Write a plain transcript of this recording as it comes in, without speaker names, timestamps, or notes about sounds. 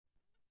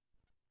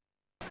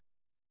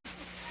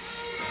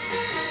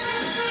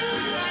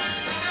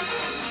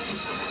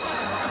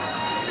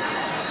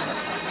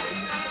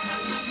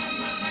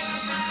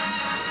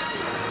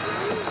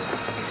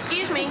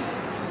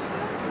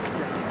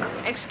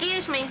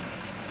me.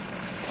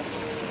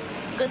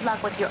 Good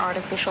luck with your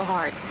artificial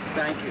heart.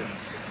 Thank you.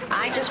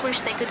 I just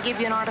wish they could give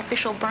you an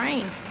artificial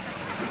brain.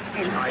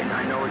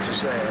 I know what you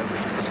say. I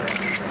wish you say.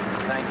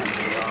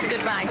 Thank you.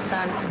 Goodbye,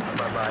 son.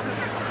 Bye-bye.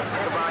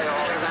 Goodbye,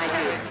 all. Thank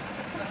you.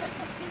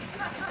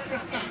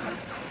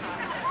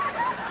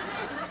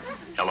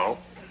 Hello,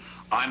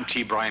 I'm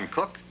T. Brian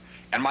Cook,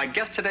 and my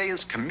guest today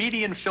is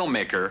comedian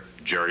filmmaker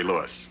Jerry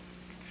Lewis.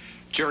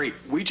 Jerry,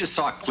 we just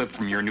saw a clip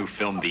from your new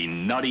film, The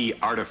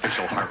Nutty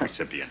Artificial Heart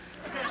Recipient.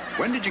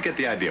 When did you get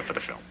the idea for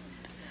the film?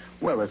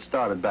 Well, it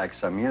started back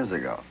some years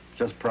ago,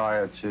 just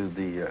prior to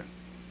the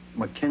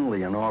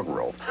McKinley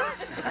inaugural.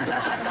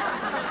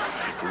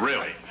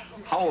 Really?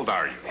 How old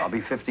are you? I'll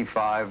be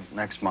 55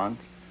 next month.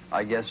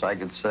 I guess I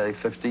could say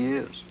 50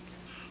 years.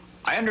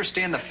 I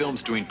understand the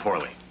film's doing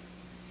poorly.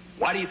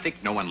 Why do you think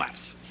no one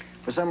laughs?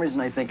 For some reason,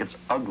 they think it's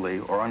ugly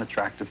or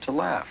unattractive to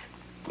laugh.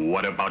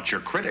 What about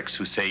your critics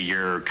who say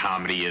your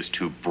comedy is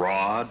too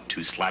broad,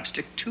 too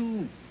slapstick,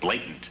 too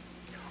blatant?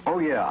 Oh,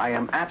 yeah, I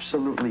am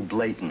absolutely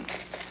blatant.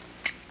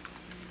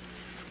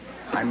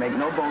 I make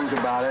no bones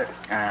about it,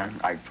 and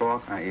I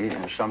talk, I eat,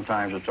 and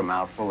sometimes it's a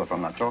mouthful if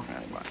I'm not talking to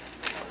anybody.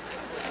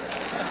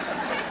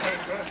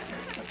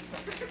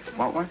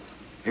 Want one?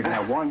 You can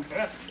have one.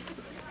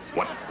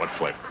 What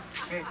flavor?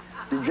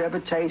 Did you ever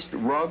taste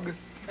rug?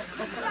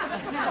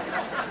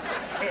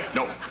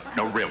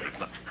 No, really.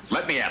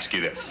 Let me ask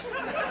you this.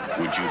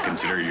 Would you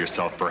consider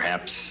yourself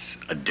perhaps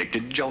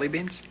addicted to jelly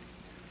beans?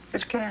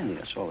 It's candy,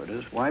 that's all it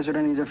is. Why is it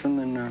any different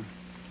than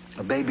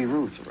a Baby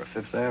Ruth or a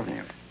Fifth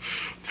Avenue?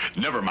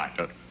 Never mind.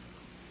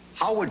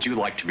 How would you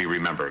like to be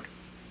remembered?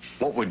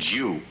 What would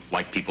you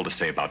like people to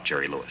say about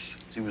Jerry Lewis?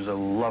 He was a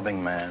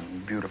loving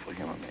man, beautiful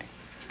human being,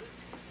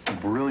 a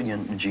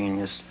brilliant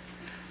genius,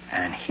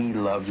 and he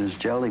loved his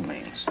jelly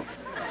beans.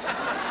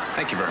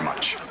 Thank you very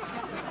much.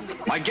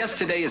 My guest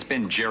today has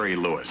been Jerry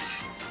Lewis.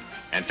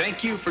 And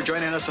thank you for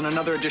joining us on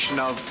another edition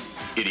of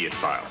Idiot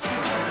File.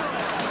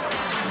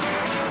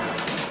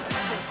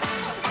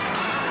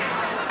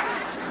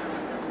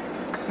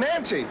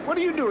 Nancy, what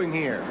are you doing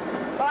here?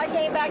 Well, I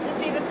came back to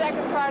see the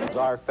second part of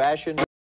Our fashion